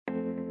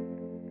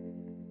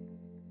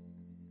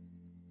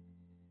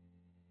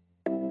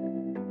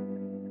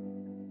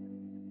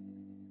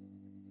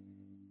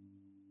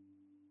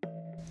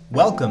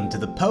Welcome to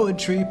the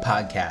Poetry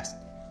Podcast,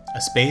 a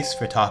space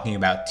for talking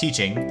about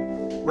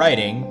teaching,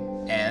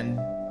 writing, and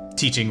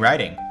teaching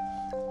writing.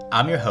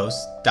 I'm your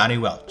host, Donnie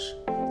Welch,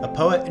 a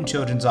poet and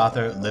children's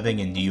author living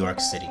in New York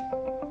City.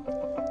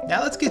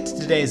 Now let's get to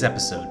today's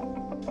episode.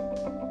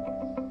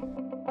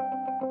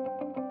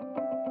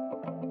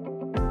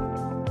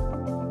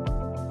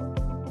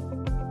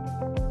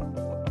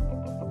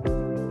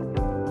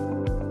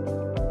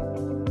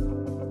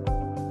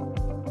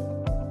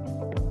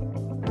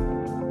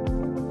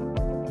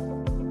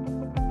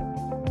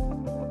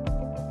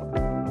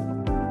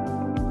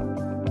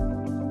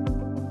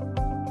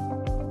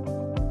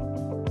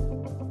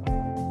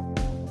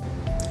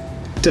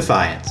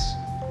 Defiance.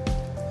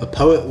 A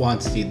poet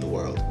wants to eat the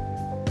world.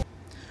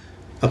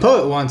 A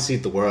poet wants to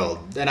eat the world,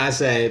 and I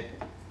say,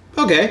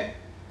 okay,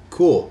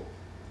 cool.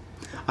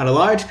 On a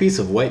large piece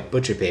of white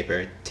butcher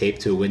paper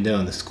taped to a window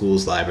in the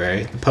school's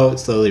library, the poet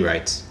slowly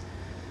writes,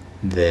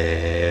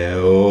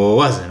 "There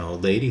was an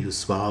old lady who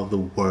swallowed the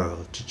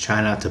world. She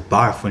tried not to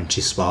barf when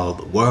she swallowed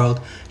the world.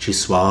 She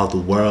swallowed the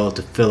world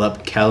to fill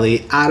up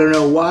Kelly. I don't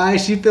know why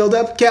she filled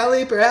up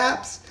Kelly,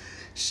 perhaps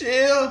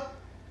she'll..."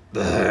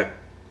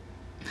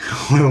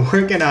 We're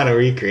working on a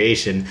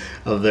recreation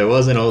of "There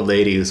was an old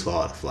lady who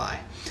swallowed a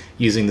fly,"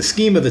 using the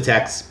scheme of the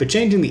text, but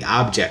changing the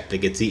object that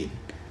gets eaten.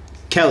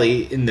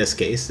 Kelly, in this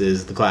case,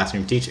 is the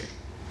classroom teacher.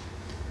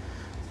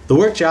 The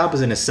workshop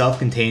is in a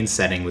self-contained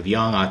setting with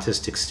young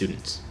autistic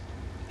students.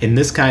 In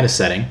this kind of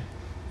setting,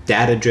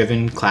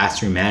 data-driven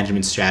classroom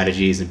management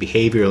strategies and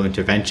behavioral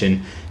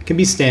intervention can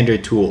be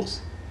standard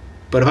tools.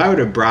 But if I were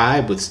to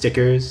bribe with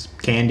stickers,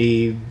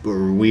 candy,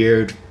 or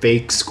weird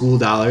fake school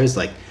dollars,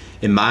 like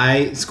in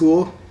my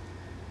school,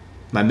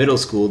 my middle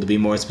school to be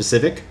more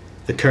specific,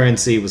 the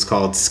currency was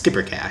called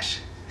skipper cash.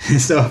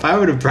 So if I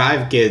were to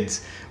bribe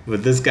kids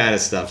with this kind of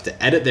stuff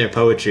to edit their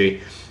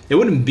poetry, it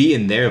wouldn't be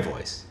in their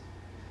voice.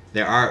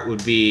 Their art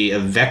would be a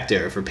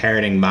vector for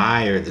parroting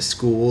my or the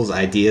school's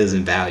ideas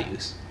and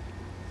values.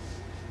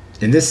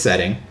 In this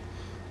setting,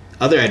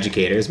 other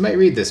educators might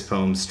read this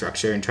poem's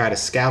structure and try to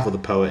scaffold the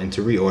poet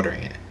into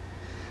reordering it.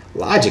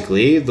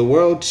 Logically, the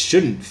world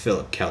shouldn't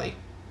fill up Kelly.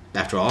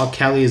 After all,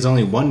 Kelly is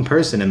only one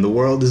person and the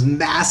world is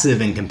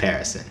massive in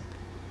comparison.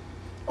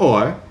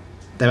 Or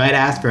they might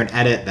ask for an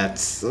edit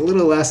that's a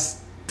little less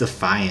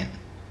defiant.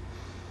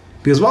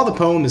 Because while the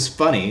poem is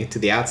funny to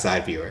the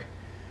outside viewer,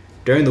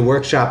 during the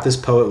workshop this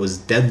poet was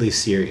deadly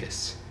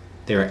serious.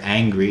 They were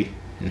angry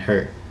and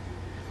hurt.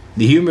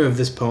 The humor of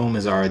this poem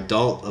is our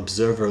adult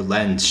observer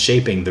lens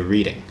shaping the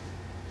reading.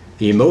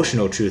 The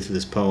emotional truth of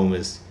this poem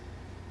is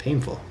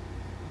painful.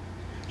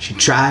 She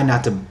tried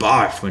not to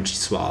barf when she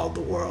swallowed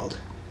the world.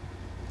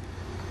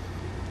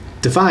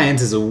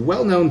 Defiance is a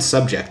well-known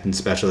subject in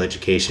special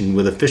education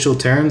with official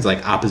terms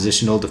like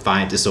oppositional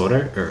defiant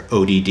disorder, or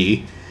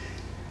ODD,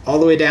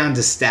 all the way down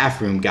to staff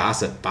room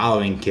gossip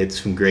following kids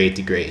from grade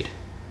to grade.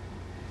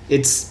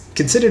 It's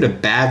considered a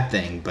bad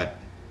thing, but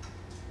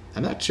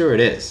I'm not sure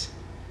it is.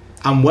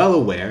 I'm well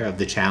aware of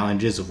the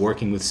challenges of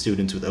working with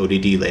students with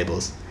ODD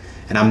labels,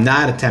 and I'm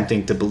not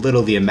attempting to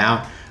belittle the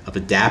amount of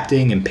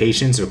adapting and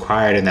patience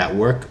required in that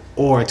work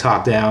or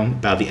talk down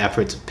about the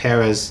efforts of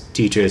paras,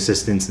 teacher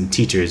assistants, and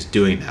teachers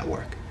doing that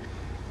work.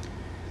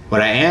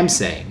 What I am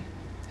saying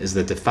is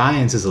that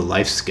defiance is a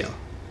life skill.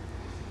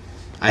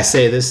 I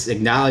say this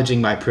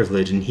acknowledging my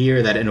privilege and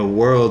hear that in a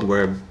world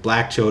where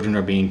black children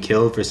are being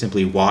killed for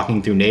simply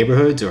walking through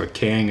neighborhoods or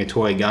carrying a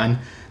toy gun,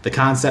 the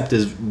concept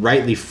is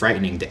rightly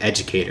frightening to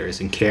educators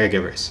and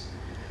caregivers.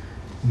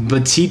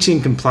 But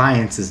teaching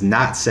compliance is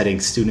not setting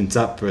students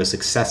up for a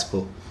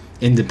successful,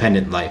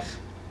 independent life.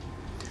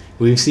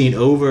 We've seen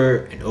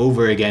over and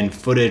over again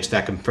footage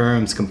that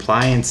confirms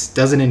compliance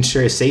doesn't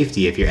ensure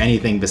safety if you're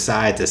anything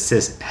besides a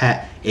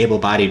cis-het,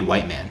 able-bodied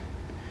white man.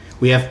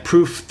 We have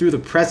proof through the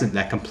present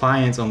that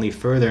compliance only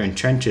further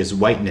entrenches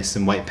whiteness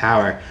and white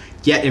power,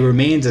 yet it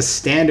remains a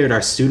standard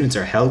our students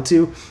are held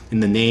to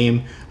in the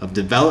name of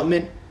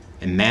development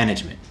and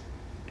management.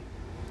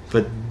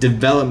 But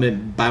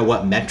development by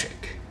what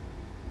metric?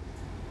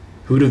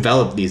 Who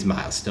developed these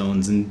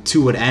milestones and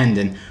to what end,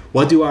 and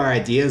what do our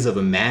ideas of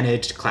a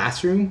managed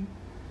classroom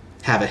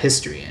have a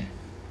history in?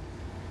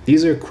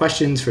 These are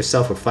questions for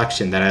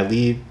self-reflection that I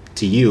leave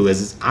to you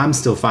as I'm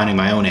still finding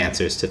my own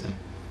answers to them.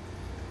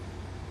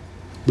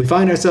 We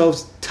find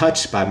ourselves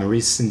touched by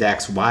Maurice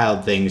Sendak's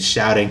Wild Things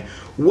shouting,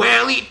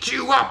 "We'll eat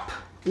you up!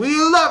 We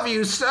love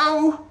you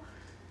so!"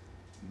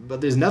 But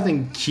there's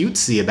nothing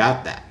cutesy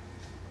about that.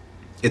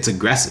 It's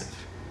aggressive.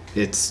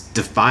 It's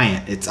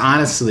defiant. It's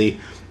honestly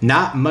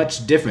not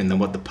much different than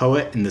what the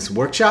poet in this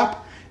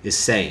workshop is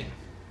saying.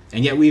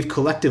 And yet we've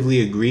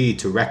collectively agreed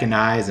to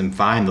recognize and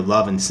find the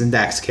love in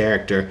Sendak's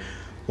character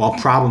while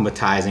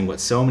problematizing what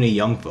so many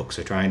young folks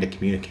are trying to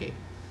communicate.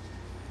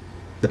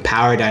 The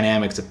power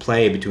dynamics at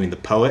play between the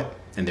poet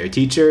and their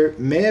teacher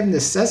may have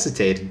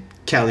necessitated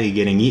Kelly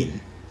getting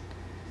eaten.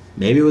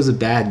 Maybe it was a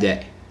bad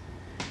day.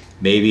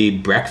 Maybe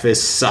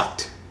breakfast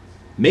sucked.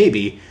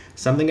 Maybe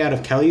something out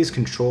of Kelly's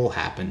control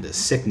happened, a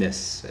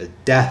sickness, a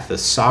death, a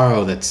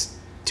sorrow that's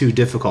too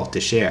difficult to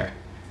share.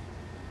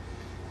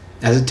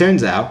 As it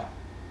turns out,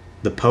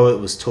 the poet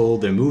was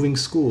told they're moving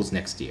schools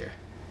next year.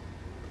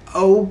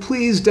 Oh,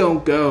 please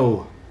don't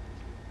go.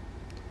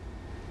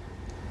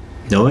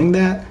 Knowing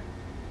that,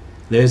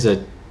 there's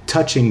a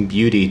touching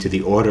beauty to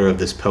the order of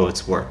this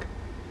poet's work.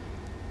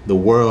 The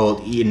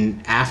world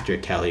eaten after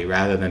Kelly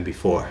rather than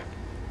before.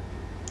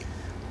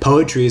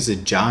 Poetry is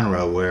a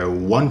genre where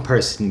one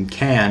person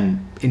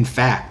can, in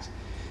fact,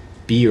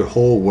 be your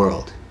whole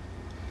world.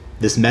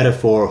 This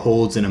metaphor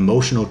holds an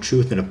emotional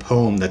truth in a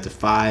poem that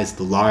defies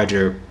the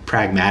larger,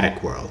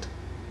 pragmatic world.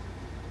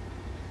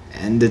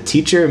 And the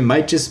teacher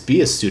might just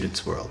be a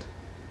student's world.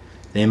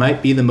 They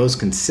might be the most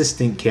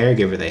consistent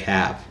caregiver they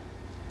have.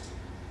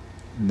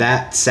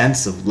 That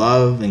sense of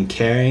love and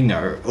caring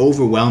are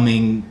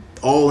overwhelming,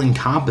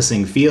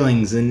 all-encompassing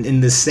feelings, and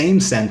in the same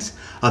sense,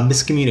 a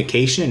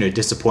miscommunication or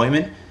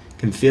disappointment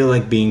can feel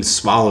like being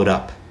swallowed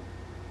up,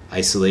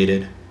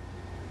 isolated,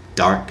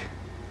 dark,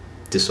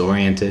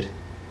 disoriented.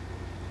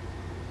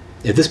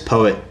 If this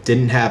poet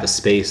didn't have a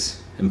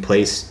space and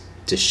place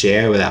to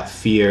share without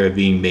fear of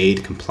being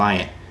made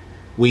compliant,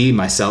 we,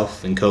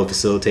 myself, and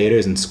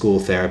co-facilitators and school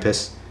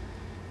therapists,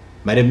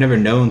 might have never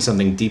known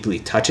something deeply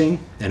touching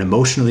and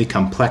emotionally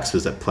complex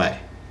was at play.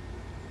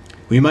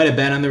 We might have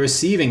been on the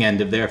receiving end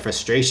of their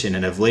frustration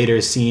and have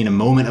later seen a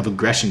moment of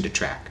aggression to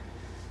track.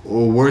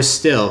 Or worse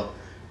still,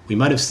 we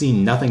might have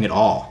seen nothing at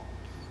all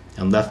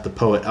and left the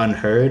poet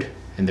unheard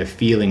and their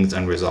feelings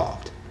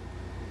unresolved.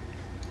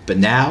 But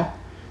now,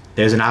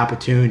 there's an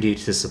opportunity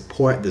to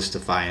support this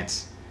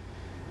defiance,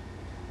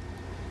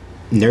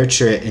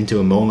 nurture it into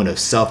a moment of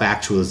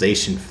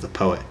self-actualization for the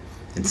poet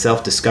and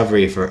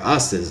self-discovery for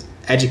us as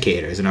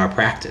educators in our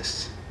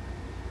practice.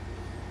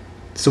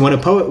 So when a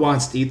poet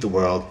wants to eat the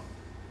world,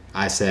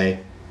 I say,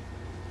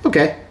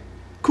 okay,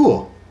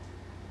 cool.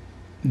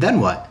 Then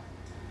what?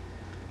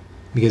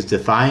 Because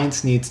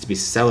defiance needs to be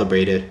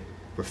celebrated,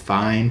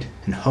 refined,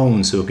 and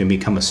honed so it can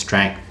become a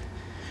strength.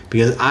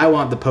 Because I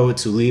want the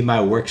poets who leave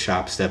my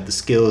workshops to have the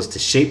skills to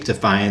shape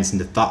defiance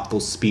into thoughtful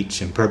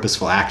speech and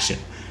purposeful action,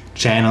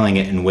 channeling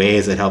it in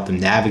ways that help them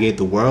navigate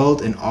the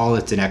world and all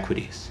its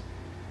inequities.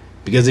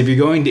 Because if you're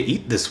going to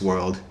eat this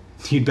world,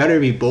 you'd better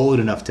be bold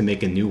enough to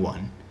make a new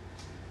one.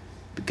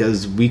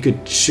 Because we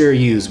could sure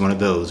use one of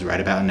those right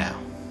about now.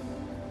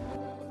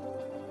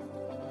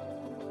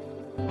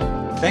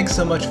 Thanks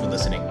so much for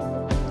listening.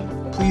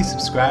 Please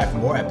subscribe for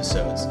more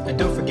episodes, and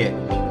don't forget,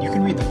 you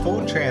can read the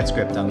full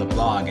transcript on the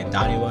blog at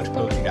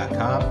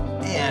DonnieWelchPoetry.com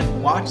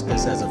and watch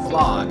this as a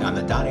vlog on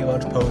the Donnie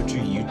Welch Poetry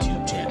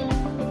YouTube channel.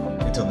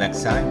 Until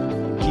next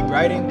time, keep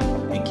writing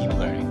and keep